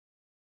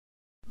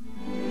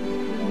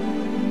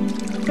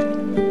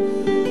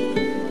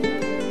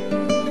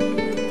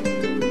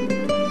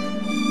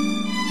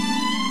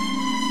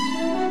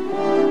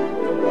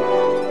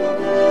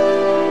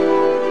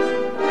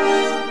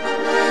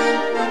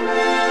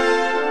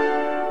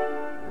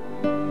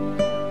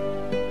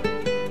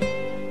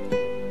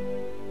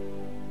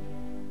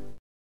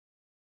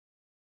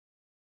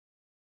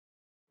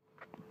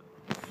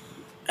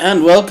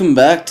And welcome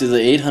back to the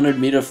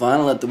 800-meter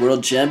final at the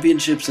World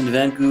Championships in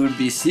Vancouver,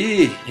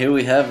 BC. Here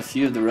we have a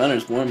few of the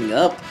runners warming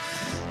up.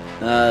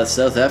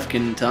 South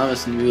African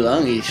Thomas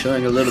Mulangi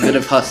showing a little bit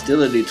of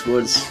hostility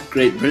towards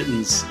Great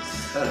Britain's.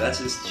 Oh, that's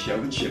just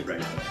showmanship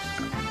right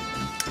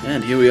there.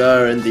 And here we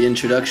are in the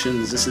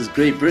introductions. This is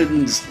Great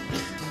Britain's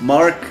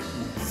Mark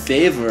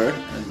Favor.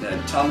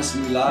 And Thomas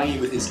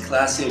Mulangi with his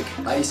classic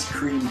ice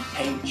cream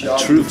paint job.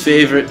 True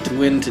favorite to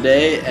win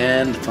today.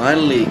 And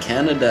finally,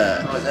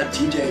 Canada. Oh, is that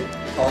TJ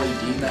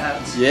Pauly D in the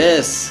house?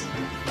 Yes.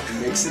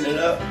 Mixing it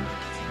up.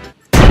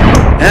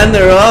 And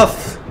they're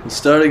off. The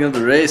starting of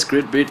the race,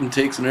 Great Britain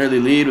takes an early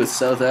lead with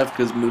South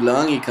Africa's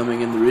Mulangi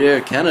coming in the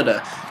rear.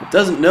 Canada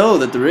doesn't know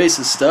that the race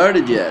has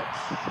started yet.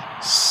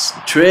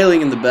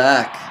 Trailing in the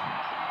back.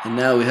 And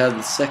now we have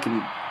the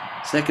second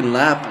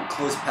lap.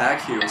 Close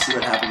pack here. We'll see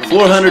what happens.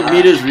 400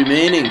 meters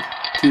remaining.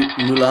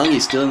 Mulangi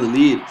still in the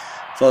lead,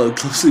 followed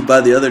closely by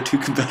the other two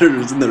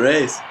competitors in the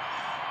race.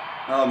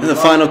 In the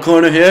final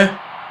corner here.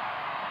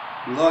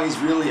 Mulangi's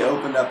really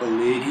opened up a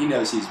lead. He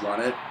knows he's won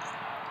it.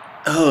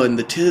 Oh, and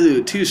the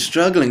two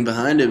struggling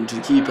behind him to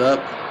keep up.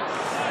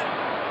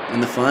 In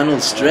the final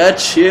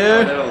stretch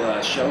here. A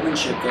little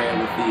showmanship there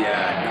with the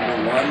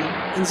number one.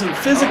 And some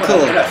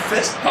physical. And a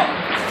fist pump.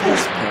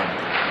 Fist pump.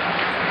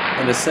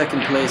 And a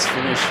second place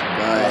finish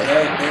by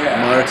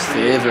Mark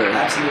Favor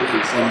and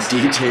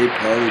DJ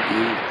Pauly D.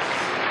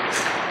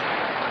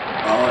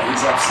 Oh,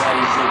 he's upset.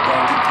 He's a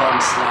Donkey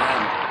Kong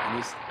slam.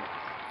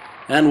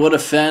 And what a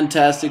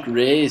fantastic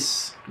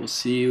race. We'll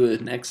see you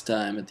next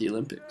time at the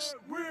Olympics.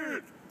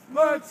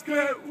 Let's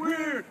get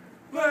weird!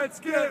 Let's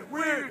get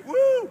weird!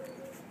 Woo!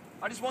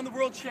 I just won the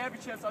World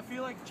Championships. I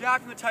feel like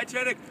Jack from the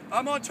Titanic.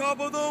 I'm on top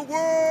of the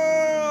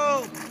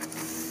world!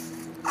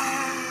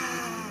 Ah!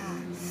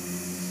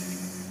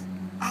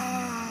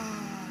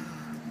 Ah!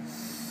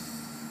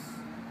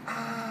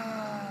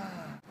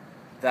 Ah!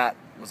 That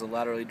was a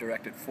laterally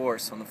directed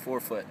force on the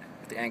forefoot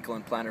with the ankle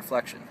and plantar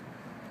flexion.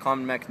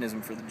 Common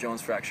mechanism for the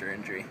Jones fracture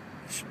injury.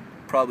 You should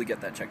probably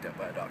get that checked out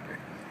by a doctor.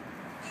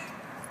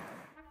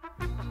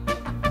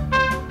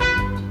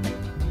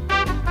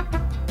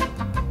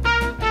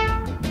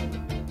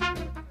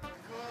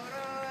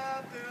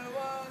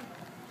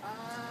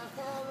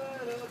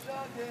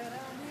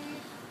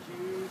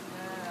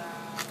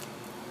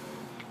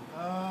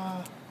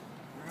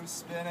 Room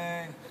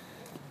spinning.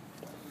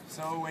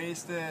 So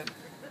wasted.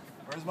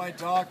 Where's my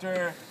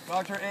doctor?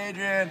 Dr.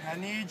 Adrian, I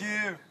need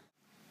you.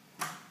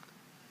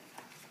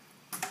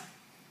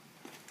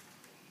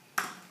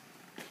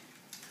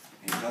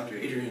 Hey, Dr.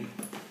 Adrian.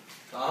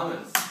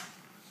 Thomas.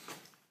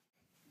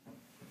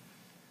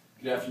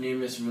 Good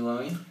afternoon, Mr.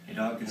 Mulangi. Hey,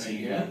 Doc. Good to see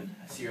you again.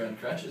 I see you're on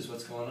crutches.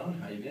 What's going on?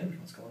 How you been?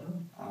 What's going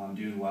on? I'm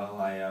doing well.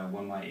 I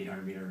won my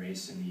 800-meter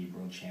race in the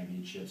World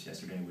Championships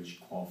yesterday, which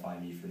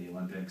qualified me for the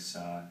Olympics.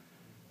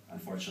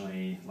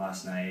 Unfortunately,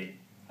 last night,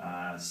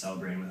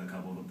 celebrating with a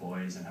couple of the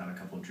boys and had a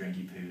couple of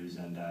drinky poos,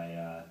 and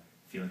I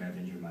feel like I've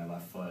injured my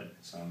left foot,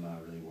 so I'm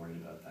really worried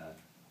about that.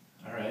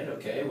 All right,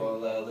 okay. Well,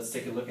 let's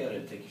take a look at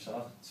it. Take your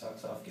socks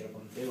off, get up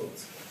on the table.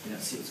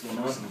 Let's see what's going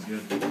on. Sounds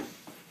good.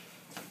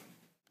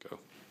 Go.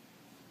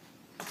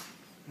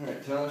 All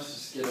right, Thomas,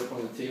 just get up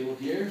on the table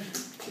here.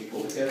 Take a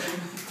look at him.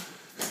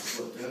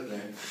 Slipped out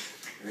there.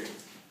 Great.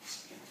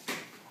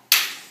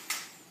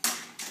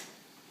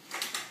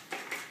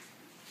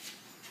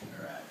 All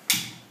right.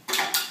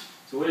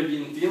 So what have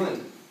you been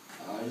feeling?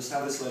 I just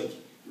have this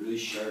really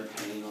sharp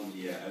pain on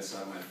the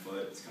outside of my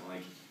foot. It's kind of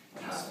like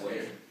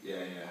halfway.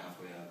 Yeah,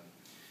 halfway up.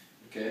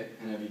 Okay,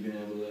 and have you been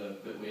able to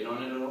put weight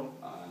on it at all?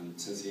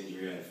 Since the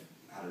injury, I've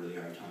had a really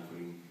hard time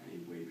putting any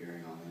weight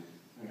bearing on it.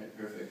 Alright,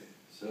 perfect.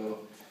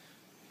 So,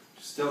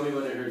 just tell me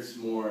when it hurts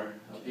more.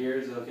 Up here,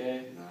 is it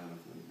okay? No, I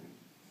don't feel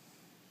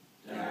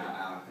anything.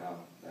 Ow.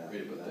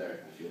 Right about there.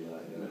 I feel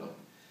that In the middle.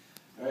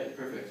 Alright,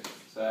 perfect.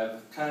 So I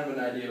have kind of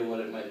an idea of what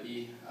it might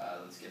be.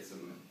 Let's get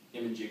some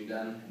imaging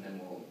done, and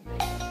then we'll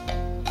make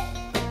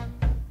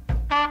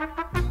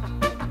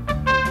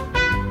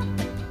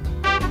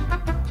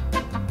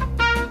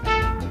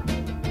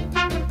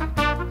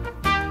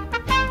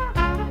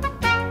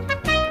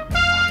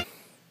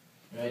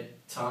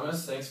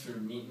Thomas, thanks for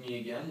meeting me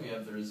again. We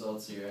have the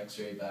results of your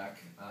x-ray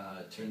back.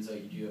 It turns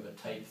out you do have a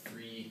type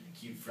 3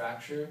 acute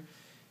fracture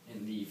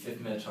in the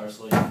 5th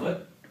metatarsal of your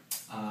foot.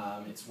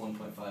 It's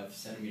 1.5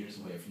 centimeters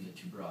away from the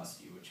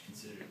tuberosity, which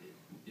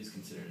is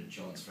considered a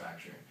Jones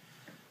fracture.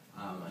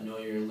 I know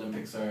your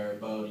Olympics are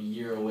about a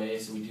year away,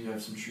 so we do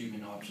have some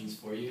treatment options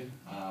for you.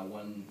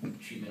 One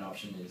treatment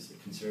option is a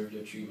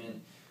conservative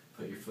treatment.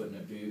 Put your foot in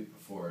a boot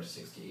for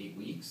 6 to 8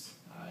 weeks.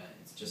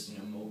 It's just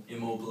an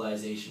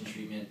immobilization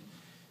treatment.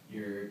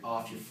 You're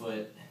off your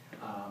foot,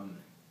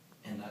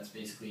 and that's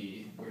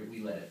basically where we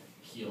let it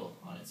heal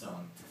on its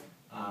own.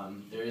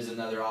 There is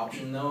another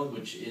option though,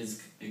 which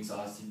is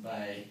exhausted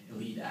by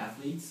elite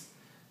athletes.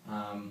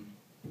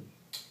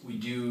 We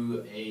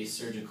do a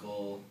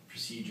surgical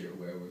procedure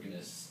where we're going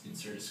to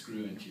insert a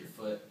screw into your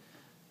foot.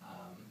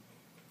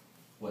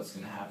 What's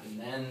going to happen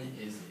then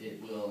is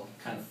it will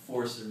kind of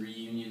force a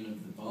reunion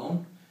of the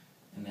bone,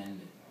 and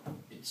then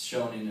it it's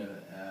shown in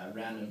a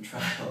random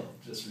trial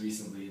just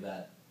recently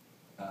that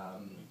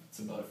it's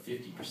about a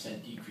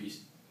 50%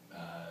 decreased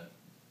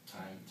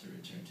time to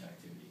return to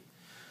activity.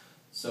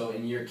 So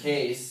in your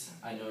case,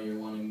 I know you're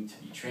wanting to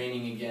be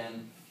training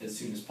again as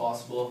soon as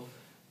possible.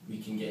 We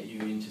can get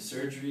you into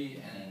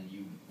surgery, and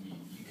you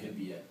could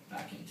be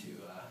back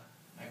into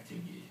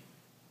activity.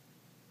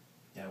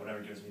 Yeah,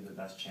 whatever gives me the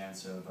best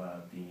chance of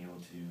being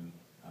able to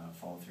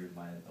follow through with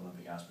my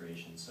Olympic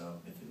aspirations. So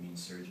if it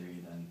means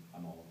surgery, then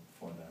I'm all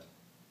for that.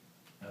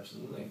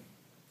 Absolutely.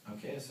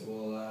 Okay, so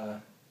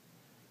we'll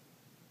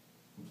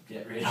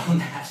get right on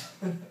that.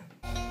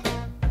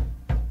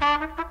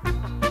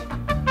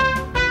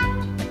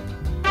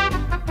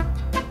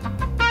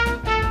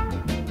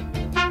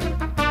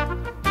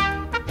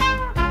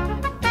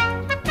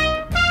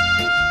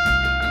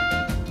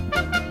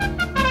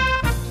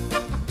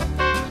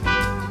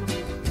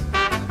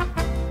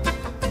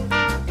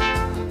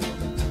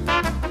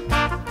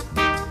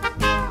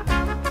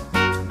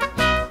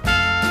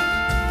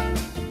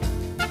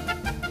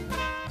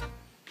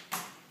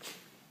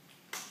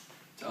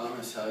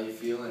 Thomas, how you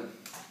feeling?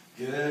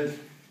 Good.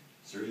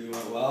 Surgery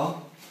went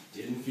well.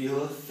 Didn't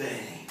feel a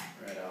thing.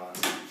 Right on.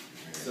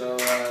 So,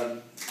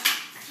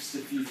 just a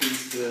few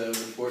things to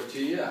report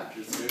to you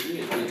after surgery.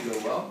 It did go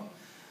well.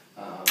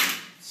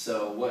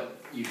 So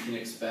what you can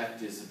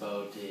expect is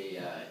about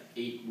a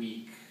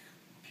 8-week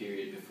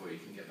period before you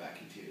can get back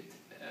into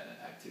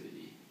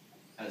activity,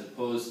 as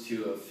opposed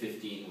to a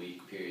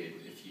 15-week period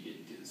if you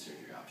didn't do the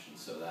surgery option.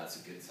 So that's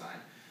a good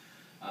sign.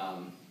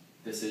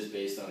 This is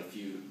based on a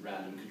few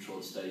random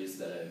controlled studies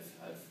that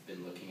I've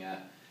been looking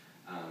at.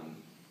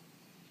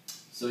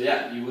 So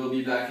yeah, you will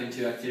be back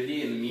into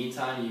activity. In the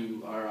meantime,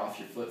 you are off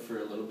your foot for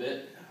a little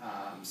bit.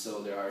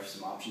 So there are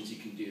some options you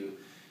can do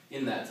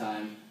in that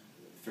time.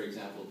 For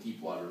example,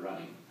 deep water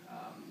running.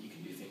 You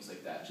can do things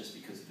like that just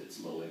because if it's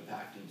low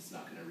impact and it's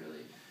not going to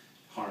really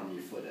harm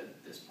your foot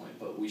at this point.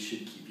 But we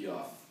should keep you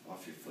off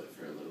your foot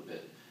for a little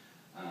bit.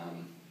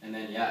 And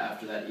then yeah,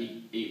 after that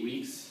 8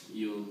 weeks,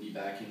 you'll be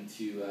back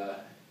into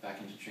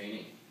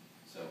training.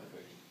 So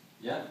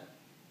yeah,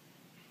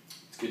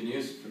 it's good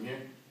news from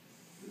here.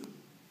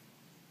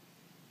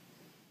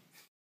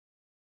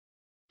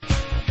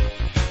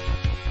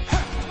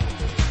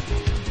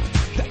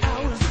 The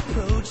hour's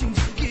approaching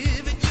to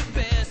give it your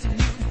best, and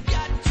you've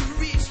got to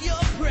reach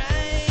your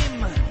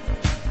prime.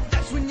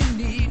 That's when you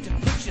need to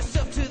put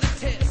yourself to the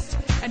test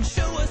and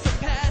show us a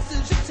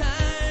passage of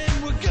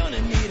time. We're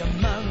gonna need a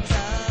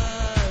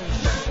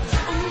montage.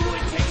 Oh,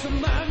 it takes a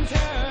montage.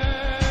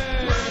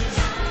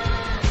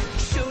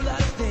 Show a lot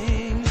of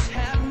things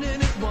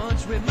happening at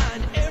once.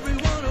 Remind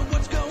everyone of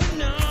what's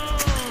going on.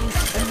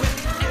 And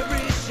with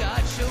every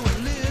shot, show a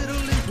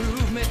little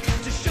improvement.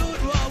 To show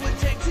it all would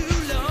take too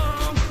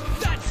long.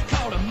 That's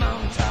called a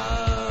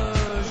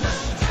montage.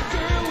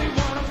 Girl, we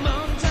want a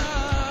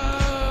montage.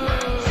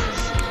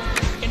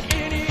 And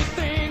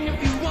anything if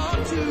you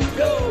want to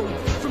go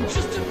from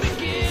just a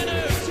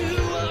beginner to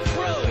a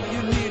pro,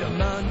 you need a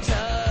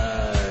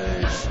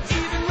montage.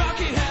 Even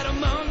Rocky had a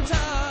montage.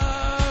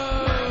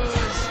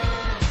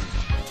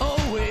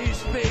 Always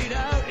fade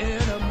out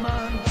in a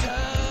montage.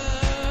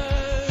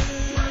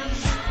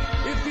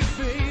 If you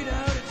fade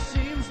out, it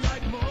seems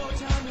like more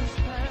time has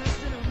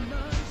passed in a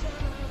montage.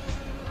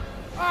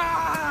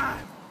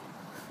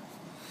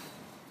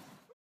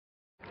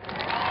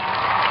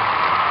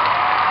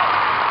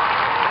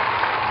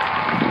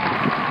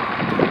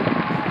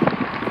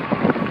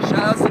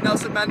 Shout out to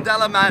Nelson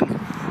Mandela, man.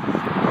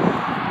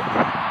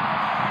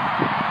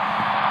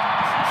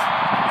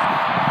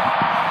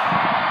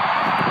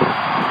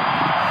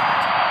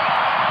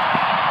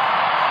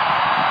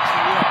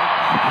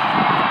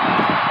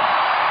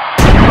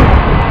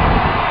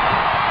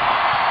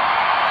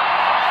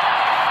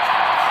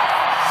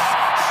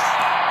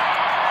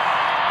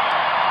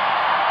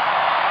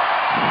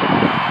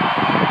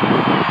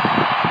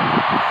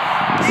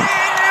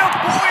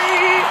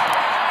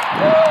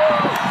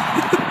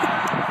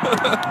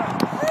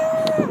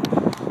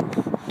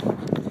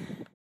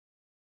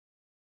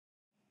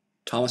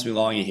 Thomas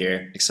Milongi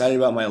here, excited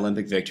about my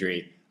Olympic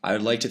victory. I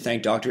would like to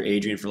thank Dr.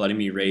 Adrian for letting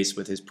me race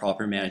with his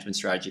proper management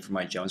strategy for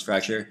my Jones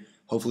fracture.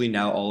 Hopefully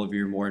now all of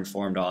you are more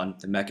informed on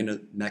the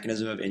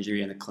mechanism of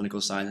injury and the clinical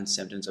signs and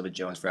symptoms of a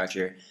Jones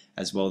fracture,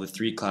 as well as the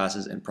 3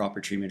 classes and proper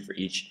treatment for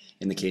each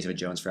in the case of a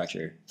Jones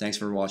fracture. Thanks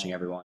for watching,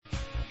 everyone.